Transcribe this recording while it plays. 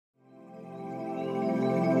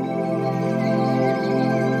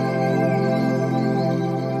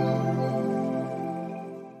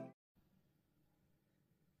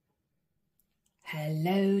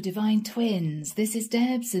Divine Twins. This is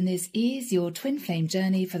Debs and this is your twin flame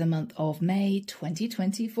journey for the month of May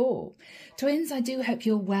 2024. Twins, I do hope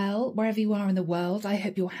you're well wherever you are in the world. I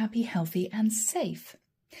hope you're happy, healthy and safe.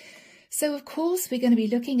 So of course we're going to be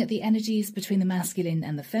looking at the energies between the masculine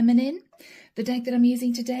and the feminine. The deck that I'm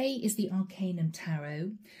using today is the Arcanum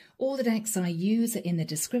Tarot. All the decks I use are in the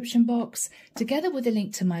description box, together with a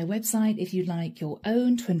link to my website if you'd like your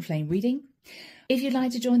own twin flame reading. If you'd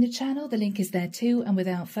like to join the channel, the link is there too. And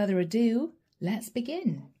without further ado, let's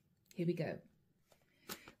begin. Here we go.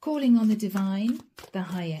 Calling on the divine, the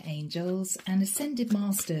higher angels and ascended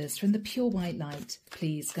masters from the pure white light,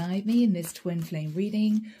 please guide me in this twin flame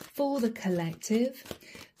reading for the collective.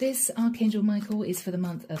 This Archangel Michael is for the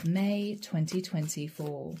month of May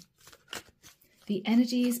 2024. The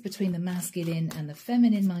energies between the masculine and the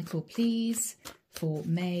feminine, Michael, please, for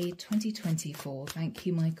May 2024. Thank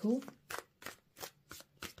you, Michael.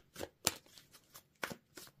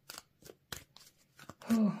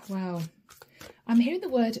 Oh, wow. I'm hearing the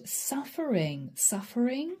word suffering.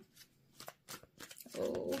 Suffering?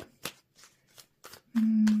 Oh.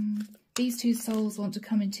 These two souls want to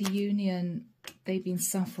come into union. They've been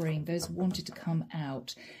suffering. Those wanted to come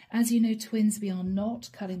out. As you know, twins, we are not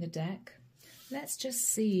cutting the deck. Let's just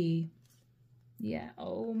see. Yeah,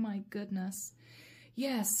 oh my goodness.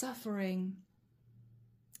 Yeah, suffering.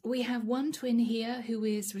 We have one twin here who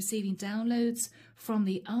is receiving downloads from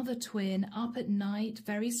the other twin up at night,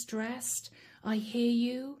 very stressed. I hear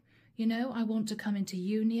you, you know, I want to come into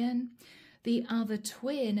union. The other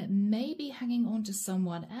twin may be hanging on to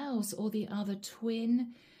someone else, or the other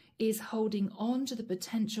twin is holding on to the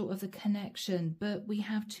potential of the connection. But we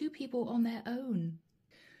have two people on their own.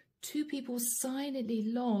 Two people silently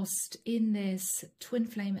lost in this twin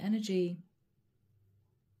flame energy.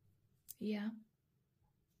 Yeah.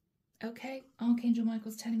 Okay, Archangel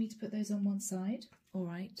Michael's telling me to put those on one side. All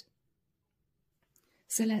right.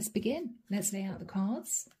 So let's begin. Let's lay out the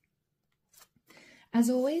cards. As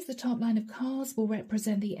always, the top line of cards will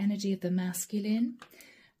represent the energy of the masculine.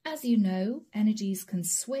 As you know, energies can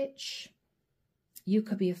switch. You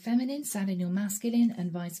could be a feminine, sat in your masculine,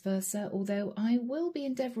 and vice versa, although I will be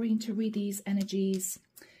endeavouring to read these energies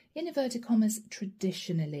in inverted commas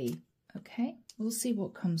traditionally. Okay, we'll see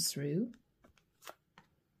what comes through.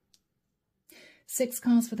 6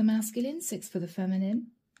 cards for the masculine, 6 for the feminine.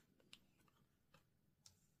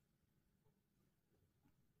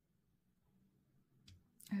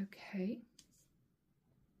 Okay.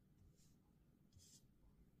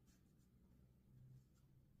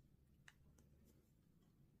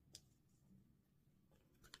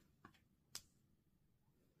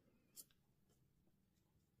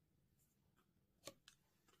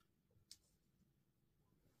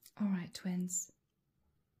 All right, twins.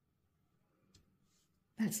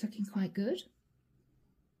 That's looking quite good.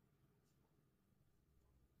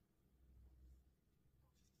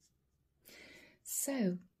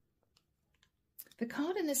 So, the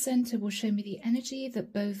card in the center will show me the energy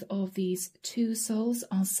that both of these two souls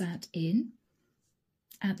are sat in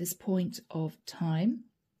at this point of time,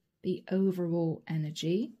 the overall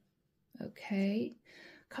energy. Okay,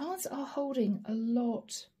 cards are holding a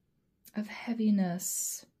lot of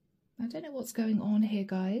heaviness. I don't know what's going on here,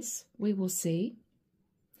 guys. We will see.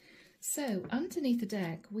 So, underneath the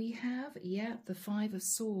deck, we have, yeah, the 5 of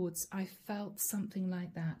Swords. I felt something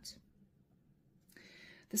like that.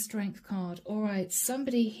 The Strength card. All right,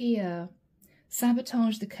 somebody here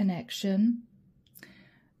sabotaged the connection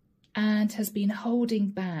and has been holding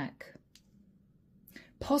back,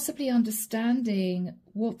 possibly understanding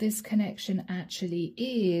what this connection actually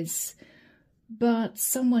is, but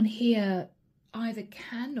someone here either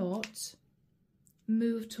cannot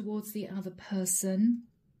move towards the other person,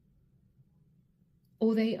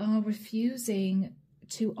 or they are refusing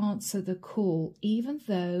to answer the call, even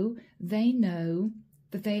though they know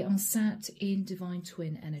that they are sat in divine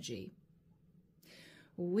twin energy.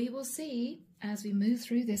 We will see as we move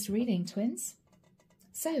through this reading, twins.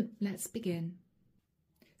 So let's begin.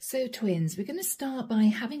 So twins, we're going to start by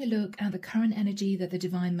having a look at the current energy that the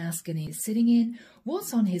divine masculine is sitting in,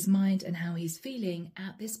 what's on his mind and how he's feeling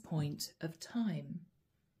at this point of time.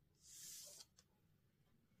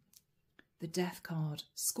 The Death card,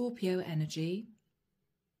 Scorpio energy.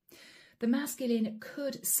 The masculine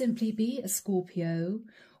could simply be a Scorpio,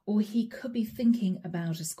 or he could be thinking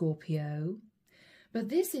about a Scorpio. But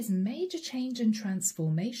this is major change and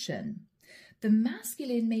transformation. The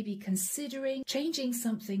masculine may be considering changing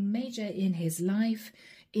something major in his life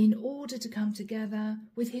in order to come together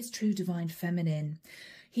with his true divine feminine.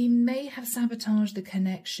 He may have sabotaged the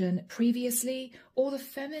connection previously, or the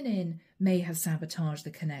feminine may have sabotaged the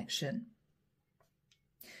connection.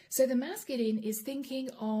 So the masculine is thinking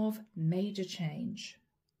of major change.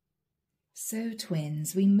 So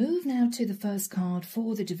twins, we move now to the first card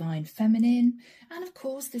for the Divine Feminine. And of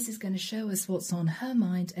course, this is going to show us what's on her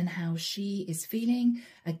mind and how she is feeling,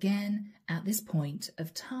 again, at this point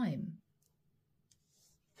of time.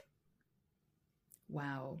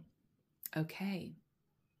 Wow. Okay.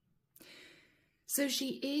 So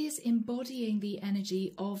she is embodying the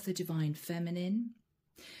energy of the Divine Feminine.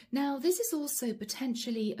 Now, this is also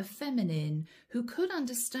potentially a feminine who could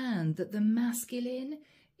understand that the masculine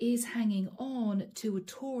is hanging on to a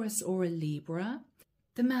Taurus or a Libra.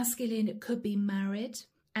 The masculine could be married,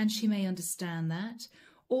 and she may understand that,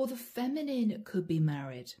 or the feminine could be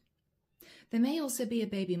married. There may also be a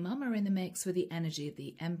baby mama in the mix with the energy of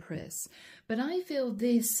the Empress, but I feel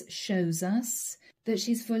this shows us that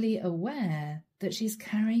she's fully aware that she's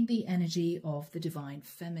carrying the energy of the Divine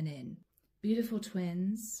Feminine. Beautiful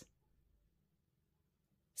twins.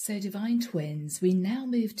 So Divine Twins, we now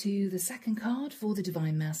move to the second card for the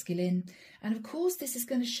Divine Masculine. And of course, this is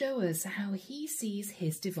going to show us how he sees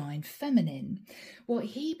his Divine Feminine, what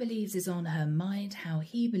he believes is on her mind, how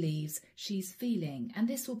he believes she's feeling. And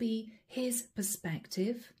this will be his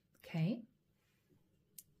perspective, okay?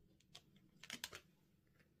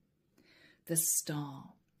 The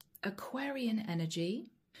Star, Aquarian energy.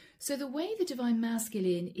 So the way the Divine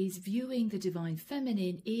Masculine is viewing the Divine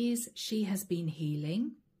Feminine is she has been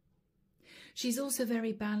healing. She's also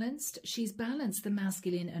very balanced. She's balanced the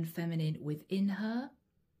masculine and feminine within her.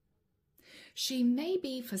 She may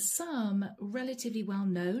be, for some, relatively well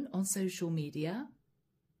known on social media.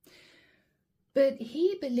 But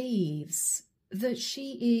he believes that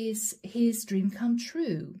she is his dream come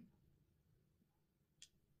true.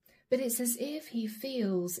 But it's as if he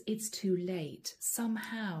feels it's too late.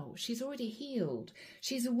 Somehow, she's already healed.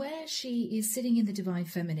 She's aware she is sitting in the Divine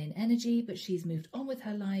Feminine energy, but she's moved on with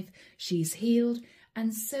her life. She's healed.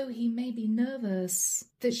 And so he may be nervous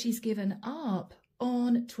that she's given up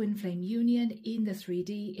on twin flame union in the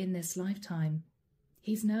 3D in this lifetime.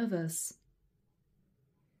 He's nervous.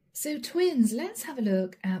 So twins, let's have a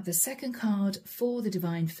look at the second card for the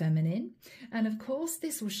Divine Feminine. And of course,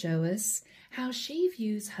 this will show us how she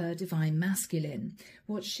views her Divine Masculine,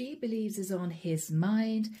 what she believes is on his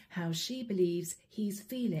mind, how she believes he's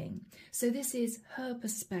feeling. So this is her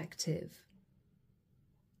perspective.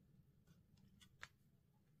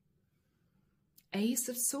 Ace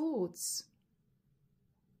of Swords.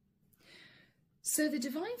 So the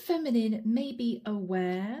Divine Feminine may be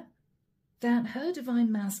aware that her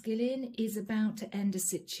Divine Masculine is about to end a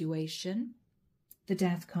situation, the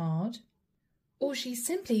Death card, or she's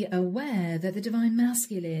simply aware that the Divine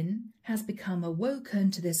Masculine has become awoken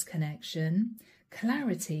to this connection,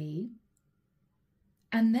 clarity,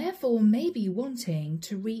 and therefore may be wanting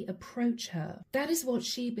to reapproach her. That is what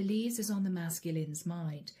she believes is on the masculine's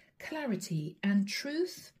mind, clarity and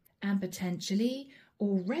truth, and potentially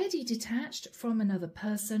already detached from another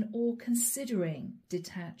person or considering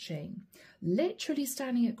detaching, literally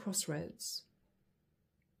standing at crossroads.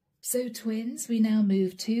 So twins, we now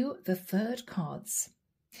move to the third cards.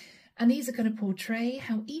 And these are going to portray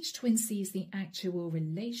how each twin sees the actual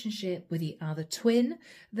relationship with the other twin,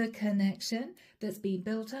 the connection that's been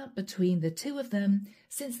built up between the two of them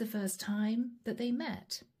since the first time that they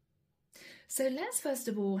met. So let's first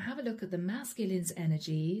of all have a look at the masculine's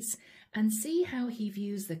energies and see how he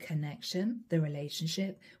views the connection, the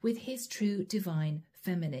relationship, with his true Divine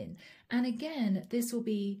Feminine. And again, this will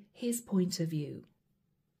be his point of view.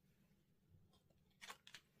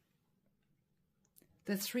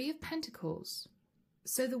 The Three of Pentacles.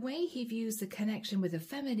 So the way he views the connection with the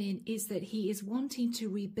feminine is that he is wanting to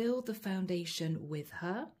rebuild the foundation with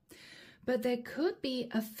her, but there could be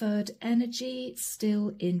a third energy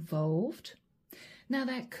still involved. Now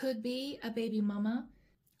that could be a baby mama,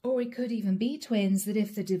 or it could even be twins, that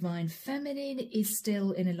if the Divine Feminine is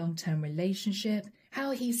still in a long-term relationship,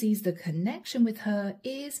 how he sees the connection with her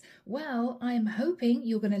is, well, I'm hoping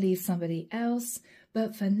you're going to leave somebody else,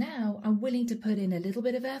 but for now, I'm willing to put in a little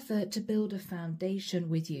bit of effort to build a foundation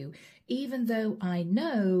with you, even though I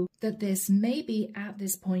know that this may be, at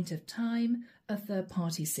this point of time, a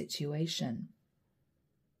third-party situation.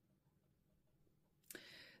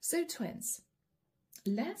 So, twins,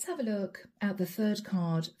 let's have a look at the third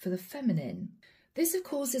card for the feminine. This, of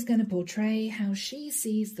course, is going to portray how she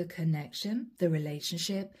sees the connection, the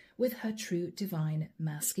relationship, with her true Divine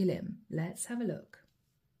Masculine. Let's have a look.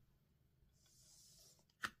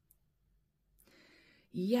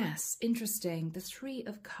 Yes, interesting. The Three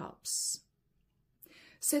of Cups.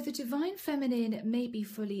 So the Divine Feminine may be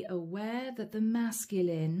fully aware that the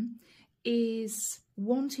masculine is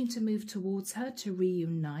wanting to move towards her to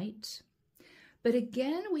reunite. But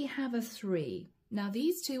again, we have a 3. Now,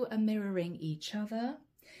 these two are mirroring each other.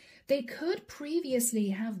 They could previously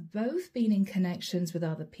have both been in connections with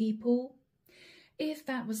other people. If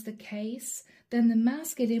that was the case, then the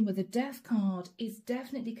masculine with the Death card is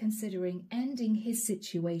definitely considering ending his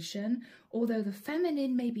situation, although the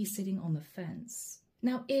feminine may be sitting on the fence.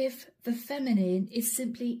 Now, if the feminine is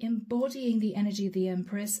simply embodying the energy of the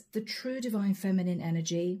Empress, the true divine feminine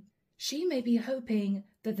energy, she may be hoping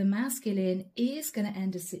that the masculine is going to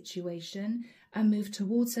end a situation and move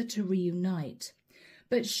towards her to reunite.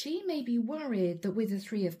 But she may be worried that with the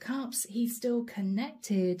 3 of Cups, he's still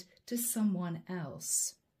connected to someone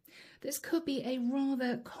else. This could be a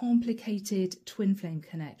rather complicated twin flame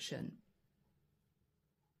connection.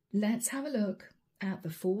 Let's have a look at the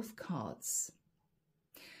 4th cards.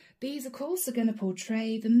 These, of course, are going to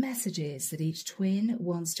portray the messages that each twin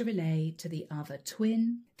wants to relay to the other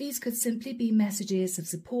twin. These could simply be messages of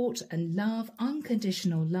support and love,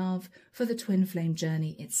 unconditional love for the twin flame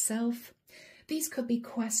journey itself. These could be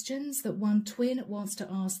questions that one twin wants to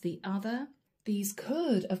ask the other. These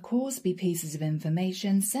could, of course, be pieces of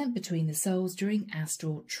information sent between the souls during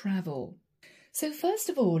astral travel. So first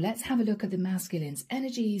of all, let's have a look at the masculine's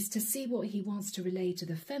energies to see what he wants to relay to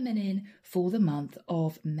the feminine for the month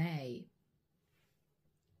of May.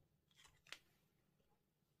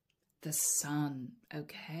 The Sun.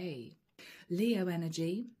 Okay. Leo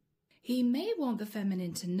energy. He may want the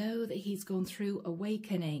feminine to know that he's gone through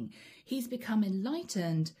awakening. He's become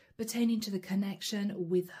enlightened pertaining to the connection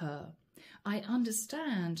with her. I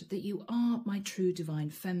understand that you are my true divine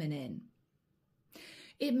feminine.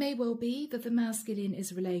 It may well be that the masculine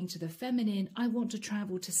is relaying to the feminine, I want to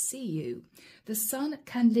travel to see you. The Sun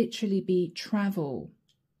can literally be travel.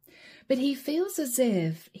 But he feels as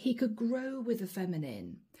if he could grow with the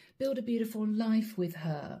feminine, build a beautiful life with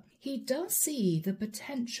her. He does see the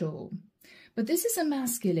potential. But this is a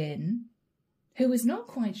masculine who is not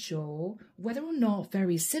quite sure whether or not,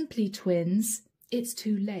 very simply, twins, it's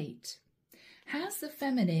too late. Has the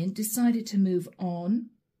feminine decided to move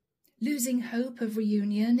on, losing hope of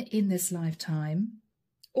reunion in this lifetime?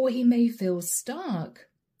 Or he may feel stuck,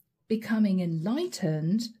 becoming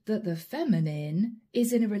enlightened that the feminine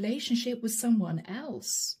is in a relationship with someone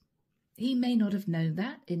else. He may not have known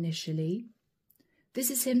that initially. This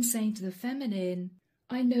is him saying to the feminine,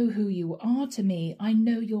 I know who you are to me. I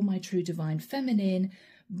know you're my true divine feminine,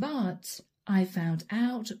 but I found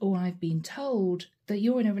out, or I've been told, that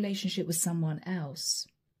you're in a relationship with someone else.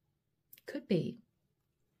 Could be.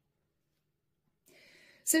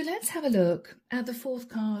 So let's have a look at the 4th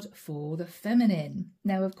card for the feminine.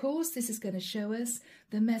 Now, of course, this is going to show us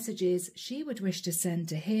the messages she would wish to send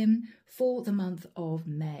to him for the month of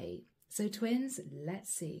May. So twins,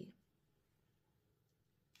 let's see.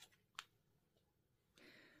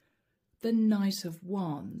 The Knight of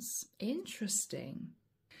Wands. Interesting.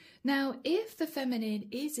 Now, if the feminine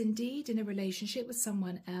is indeed in a relationship with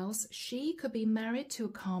someone else, she could be married to a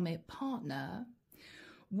karmic partner.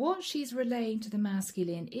 What she's relaying to the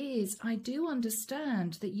masculine is, I do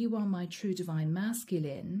understand that you are my true divine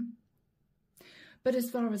masculine, but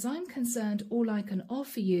as far as I'm concerned, all I can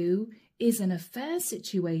offer you is an affair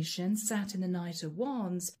situation sat in the Knight of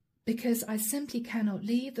Wands, because I simply cannot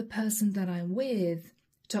leave the person that I'm with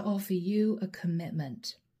to offer you a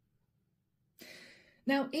commitment.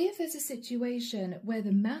 Now, if there's a situation where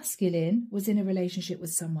the masculine was in a relationship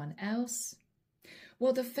with someone else,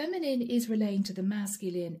 what the feminine is relaying to the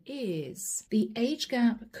masculine is the age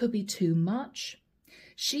gap could be too much.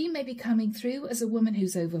 She may be coming through as a woman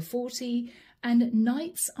who's over 40, and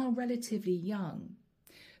knights are relatively young.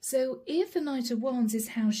 So if the Knight of Wands is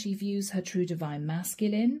how she views her true divine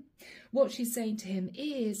masculine, what she's saying to him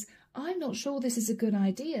is, I'm not sure this is a good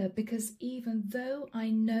idea, because even though I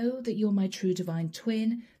know that you're my true divine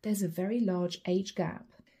twin, there's a very large age gap.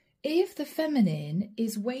 If the feminine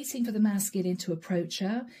is waiting for the masculine to approach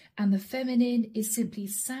her, and the feminine is simply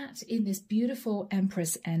sat in this beautiful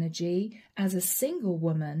Empress energy as a single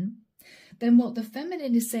woman, then what the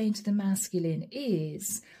feminine is saying to the masculine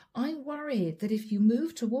is, I'm worried that if you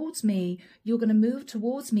move towards me, you're going to move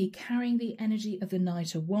towards me carrying the energy of the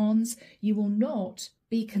Knight of Wands. You will not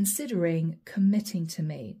be considering committing to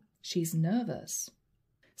me. She's nervous.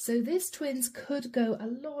 So this, twins, could go a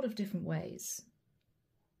lot of different ways.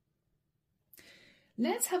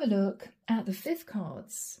 Let's have a look at the 5th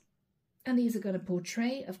cards. And these are going to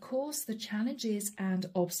portray, of course, the challenges and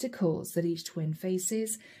obstacles that each twin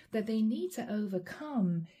faces that they need to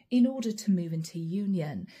overcome in order to move into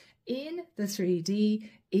union in the 3D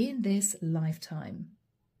in this lifetime.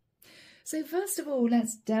 So first of all,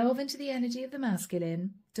 let's delve into the energy of the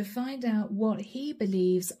masculine to find out what he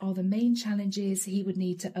believes are the main challenges he would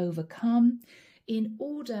need to overcome in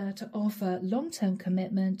order to offer long-term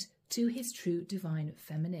commitment to his true divine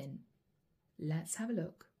feminine. Let's have a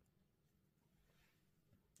look.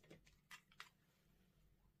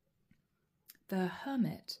 The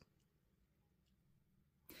Hermit.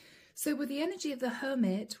 So with the energy of the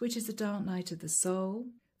Hermit, which is the dark night of the soul,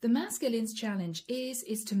 the masculine's challenge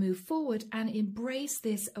is to move forward and embrace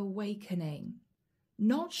this awakening.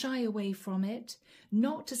 Not shy away from it,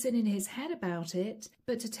 not to sit in his head about it,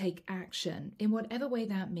 but to take action in whatever way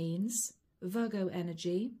that means. Virgo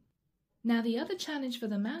energy. Now the other challenge for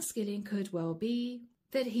the masculine could well be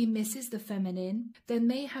that he misses the feminine. There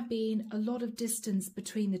may have been a lot of distance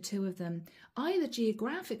between the two of them, either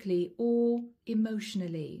geographically or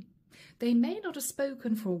emotionally. They may not have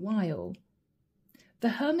spoken for a while. The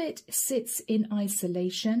Hermit sits in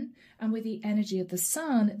isolation, and with the energy of the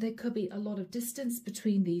Sun, there could be a lot of distance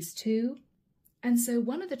between these two. And so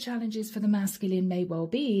one of the challenges for the masculine may well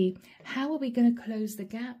be, how are we going to close the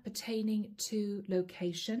gap pertaining to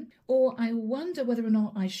location? Or I wonder whether or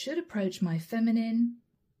not I should approach my feminine,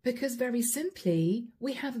 because very simply,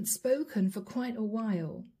 we haven't spoken for quite a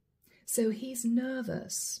while. So he's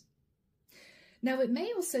nervous. Now, it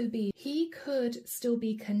may also be he could still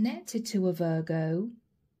be connected to a Virgo.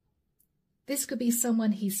 This could be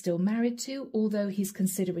someone he's still married to, although he's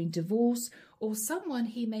considering divorce, or someone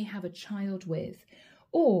he may have a child with.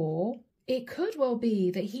 Or it could well be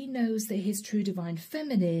that he knows that his true divine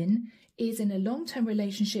feminine is in a long-term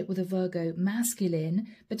relationship with a Virgo masculine,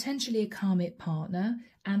 potentially a karmic partner,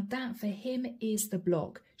 and that for him is the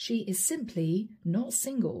block. She is simply not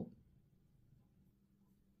single.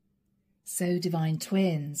 So, Divine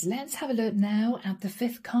Twins, let's have a look now at the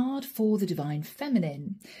 5th card for the Divine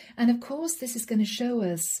Feminine. And of course, this is going to show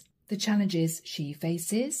us the challenges she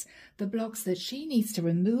faces, the blocks that she needs to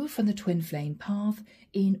remove from the twin flame path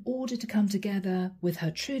in order to come together with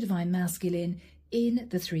her true Divine Masculine in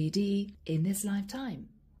the 3D in this lifetime.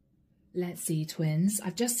 Let's see, twins.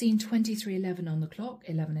 I've just seen 23:11 on the clock,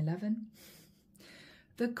 11:11.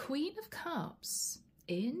 The Queen of Cups.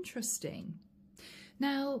 Interesting.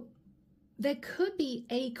 Now, there could be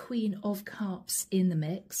a Queen of Cups in the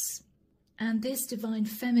mix, and this Divine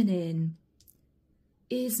Feminine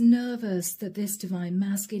is nervous that this Divine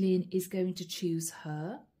Masculine is going to choose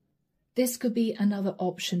her. This could be another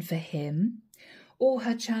option for him. Or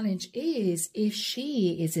her challenge is, if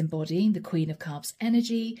she is embodying the Queen of Cups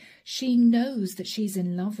energy, she knows that she's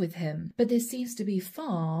in love with him, but this seems to be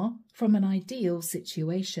far from an ideal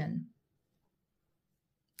situation.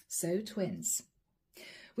 So, twins.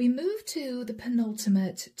 We move to the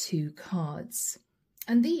penultimate 2 cards,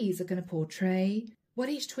 and these are going to portray what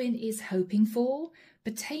each twin is hoping for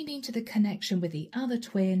pertaining to the connection with the other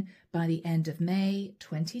twin by the end of May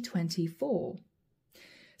 2024.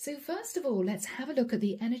 So first of all, let's have a look at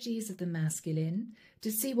the energies of the masculine to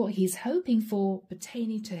see what he's hoping for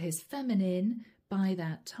pertaining to his feminine by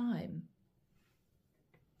that time.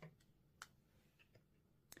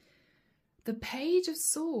 The Page of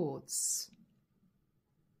Swords.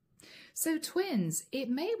 So twins,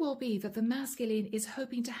 it may well be that the masculine is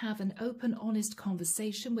hoping to have an open, honest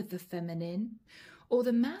conversation with the feminine, or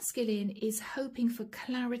the masculine is hoping for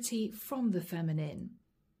clarity from the feminine.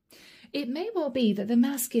 It may well be that the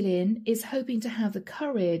masculine is hoping to have the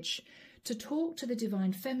courage to talk to the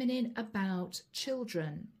divine feminine about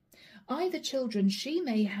children. Either children she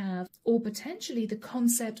may have, or potentially the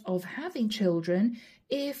concept of having children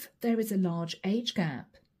if there is a large age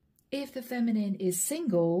gap. If the feminine is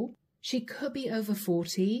single, she could be over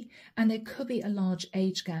 40 and there could be a large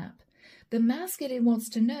age gap. The masculine wants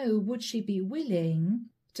to know, would she be willing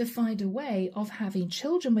to find a way of having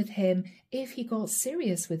children with him if he got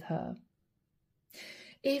serious with her?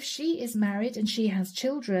 If she is married and she has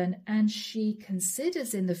children and she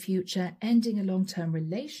considers in the future ending a long-term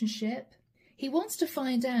relationship, he wants to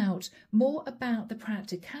find out more about the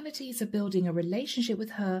practicalities of building a relationship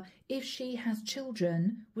with her if she has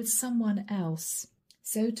children with someone else.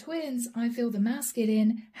 So twins, I feel the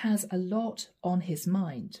masculine has a lot on his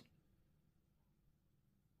mind.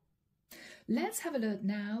 Let's have a look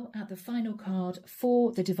now at the final card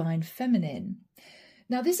for the Divine Feminine.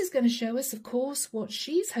 Now this is going to show us, of course, what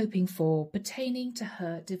she's hoping for pertaining to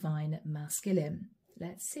her Divine Masculine.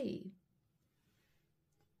 Let's see.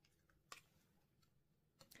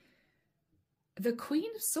 The Queen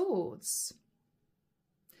of Swords.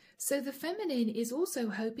 So the feminine is also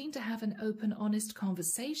hoping to have an open, honest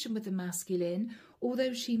conversation with the masculine,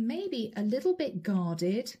 although she may be a little bit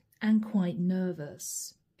guarded and quite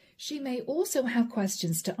nervous. She may also have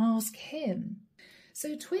questions to ask him.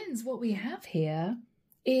 So twins, what we have here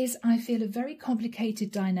is, I feel, a very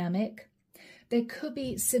complicated dynamic. There could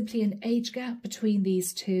be simply an age gap between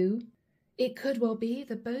these two. It could well be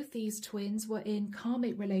that both these twins were in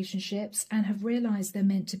karmic relationships and have realized they're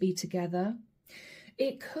meant to be together.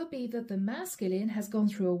 It could be that the masculine has gone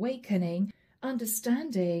through awakening,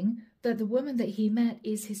 understanding that the woman that he met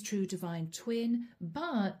is his true divine twin,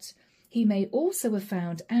 but he may also have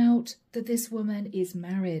found out that this woman is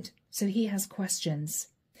married, so he has questions.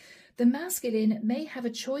 The masculine may have a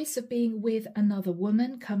choice of being with another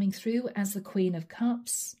woman coming through as the Queen of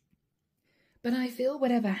Cups. But I feel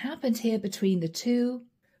whatever happened here between the two,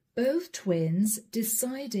 both twins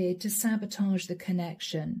decided to sabotage the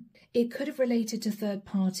connection. It could have related to third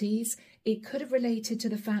parties. It could have related to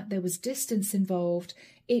the fact there was distance involved.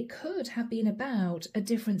 It could have been about a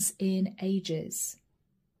difference in ages.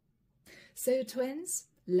 So twins,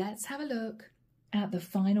 let's have a look at the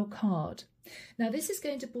final card. Now this is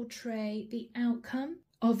going to portray the outcome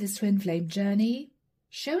of this twin flame journey,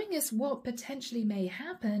 showing us what potentially may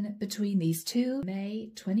happen between these two, May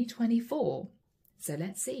 2024. So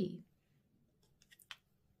let's see.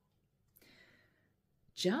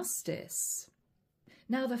 Justice.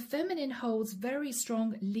 Now the feminine holds very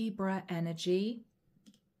strong Libra energy.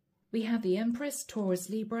 We have the Empress, Taurus,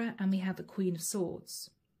 Libra, and we have the Queen of Swords.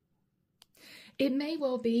 It may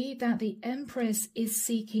well be that the Empress is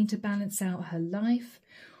seeking to balance out her life,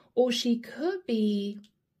 or she could be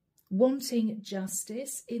wanting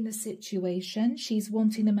justice in the situation. She's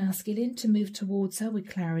wanting the masculine to move towards her with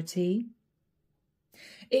clarity.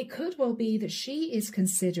 It could well be that she is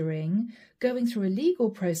considering going through a legal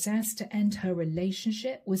process to end her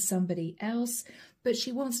relationship with somebody else, but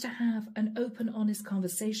she wants to have an open, honest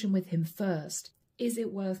conversation with him first. Is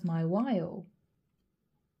it worth my while?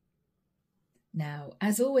 Now,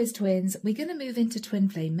 as always, twins, we're going to move into twin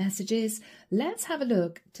flame messages. Let's have a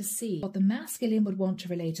look to see what the masculine would want to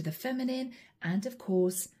relate to the feminine, and of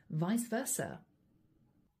course, vice versa.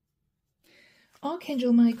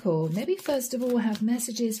 Archangel Michael, maybe first of all have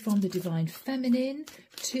messages from the divine feminine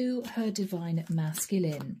to her divine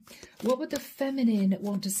masculine. What would the feminine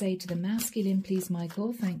want to say to the masculine, please,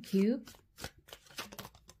 Michael? Thank you.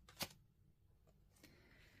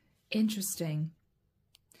 Interesting.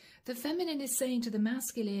 The feminine is saying to the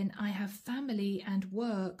masculine, I have family and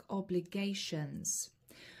work obligations,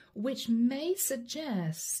 which may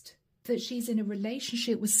suggest that she's in a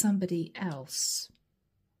relationship with somebody else.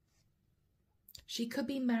 She could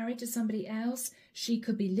be married to somebody else. She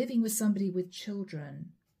could be living with somebody with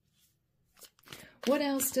children. What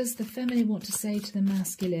else does the feminine want to say to the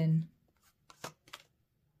masculine?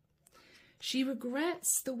 She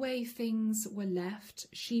regrets the way things were left.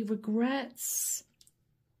 She regrets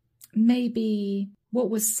maybe what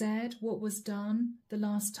was said, what was done the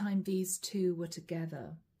last time these two were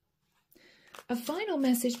together. A final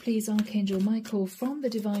message, please, Archangel Michael, from the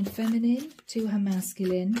divine feminine to her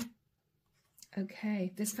masculine.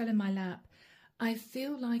 Okay, this fell in my lap. I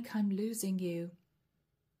feel like I'm losing you.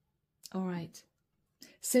 All right.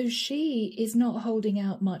 So she is not holding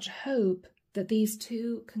out much hope that these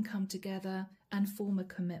two can come together and form a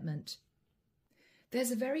commitment.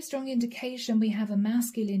 There's a very strong indication we have a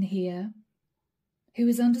masculine here who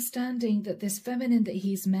is understanding that this feminine that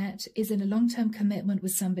he's met is in a long-term commitment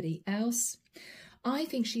with somebody else. I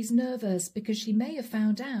think she's nervous because she may have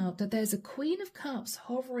found out that there's a Queen of Cups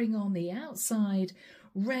hovering on the outside,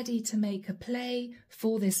 ready to make a play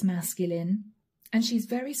for this masculine. And she's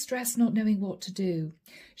very stressed, not knowing what to do.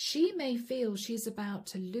 She may feel she's about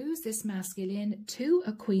to lose this masculine to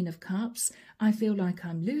a Queen of Cups. I feel like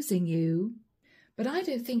I'm losing you. But I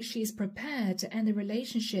don't think she's prepared to end the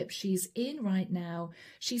relationship she's in right now.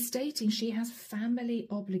 She's stating she has family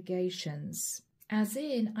obligations. As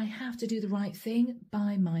in, I have to do the right thing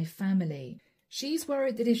by my family. She's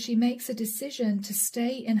worried that if she makes a decision to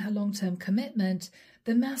stay in her long-term commitment,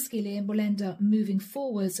 the masculine will end up moving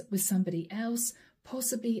forwards with somebody else,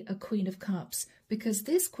 possibly a Queen of Cups, because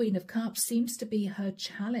this Queen of Cups seems to be her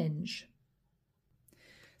challenge.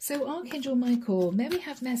 So Archangel Michael, may we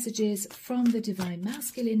have messages from the divine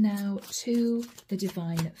masculine now to the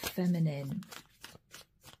divine feminine?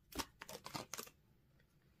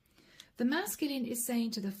 The masculine is saying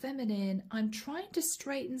to the feminine, I'm trying to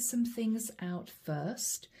straighten some things out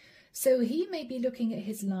first. So he may be looking at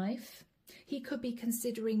his life. He could be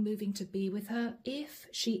considering moving to be with her if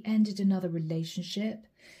she ended another relationship.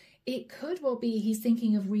 It could well be he's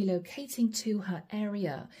thinking of relocating to her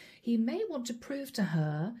area. He may want to prove to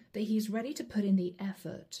her that he's ready to put in the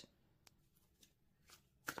effort.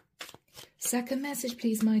 Second message,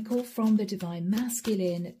 please, Michael, from the Divine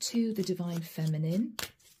Masculine to the Divine Feminine.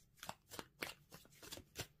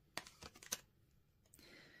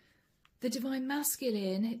 The Divine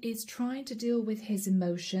Masculine is trying to deal with his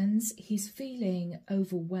emotions. He's feeling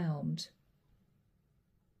overwhelmed.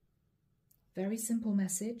 Very simple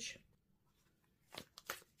message.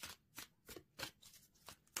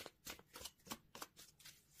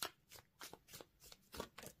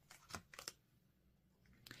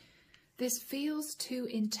 This feels too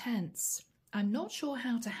intense. I'm not sure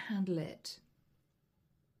how to handle it.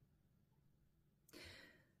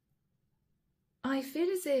 I feel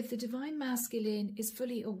as if the Divine Masculine is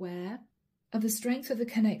fully aware of the strength of the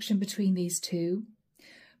connection between these two.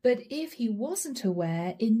 But if he wasn't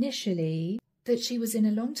aware initially that she was in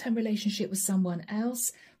a long-term relationship with someone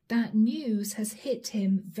else, that news has hit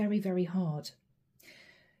him very, very hard.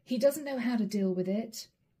 He doesn't know how to deal with it.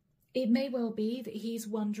 It may well be that he's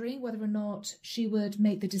wondering whether or not she would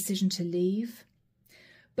make the decision to leave.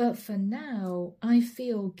 But for now, I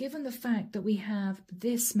feel, given the fact that we have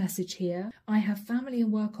this message here, I have family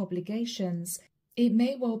and work obligations, it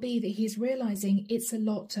may well be that he's realizing it's a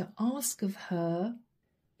lot to ask of her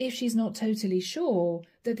if she's not totally sure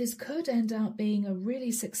that this could end up being a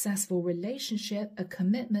really successful relationship, a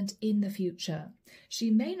commitment in the future.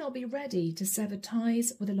 She may not be ready to sever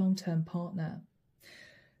ties with a long-term partner.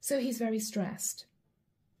 So he's very stressed.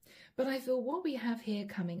 But I feel what we have here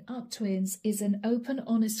coming up, twins, is an open,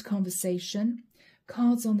 honest conversation,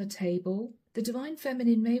 cards on the table. The Divine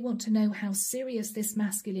Feminine may want to know how serious this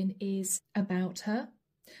masculine is about her.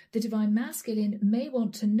 The Divine Masculine may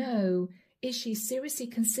want to know, is she seriously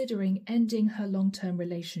considering ending her long-term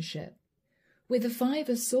relationship? With the Five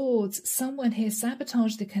of Swords, someone here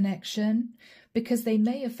sabotaged the connection because they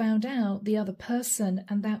may have found out the other person,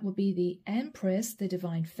 and that would be the Empress, the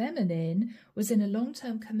Divine Feminine, was in a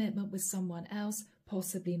long-term commitment with someone else,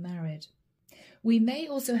 possibly married. We may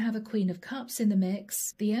also have a Queen of Cups in the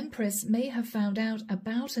mix. The Empress may have found out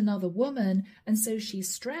about another woman, and so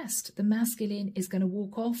she's stressed. The masculine is going to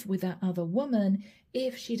walk off with that other woman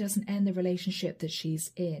if she doesn't end the relationship that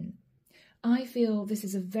she's in. I feel this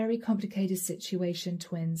is a very complicated situation,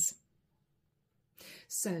 twins.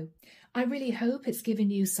 So, I really hope it's given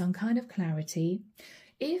you some kind of clarity.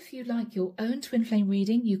 If you'd like your own twin flame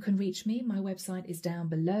reading, you can reach me. My website is down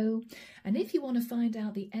below. And if you want to find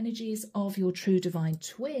out the energies of your true divine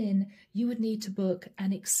twin, you would need to book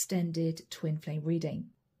an extended twin flame reading.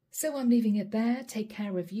 So I'm leaving it there. Take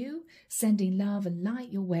care of you, sending love and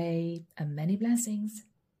light your way, and many blessings.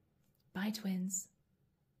 Bye, twins.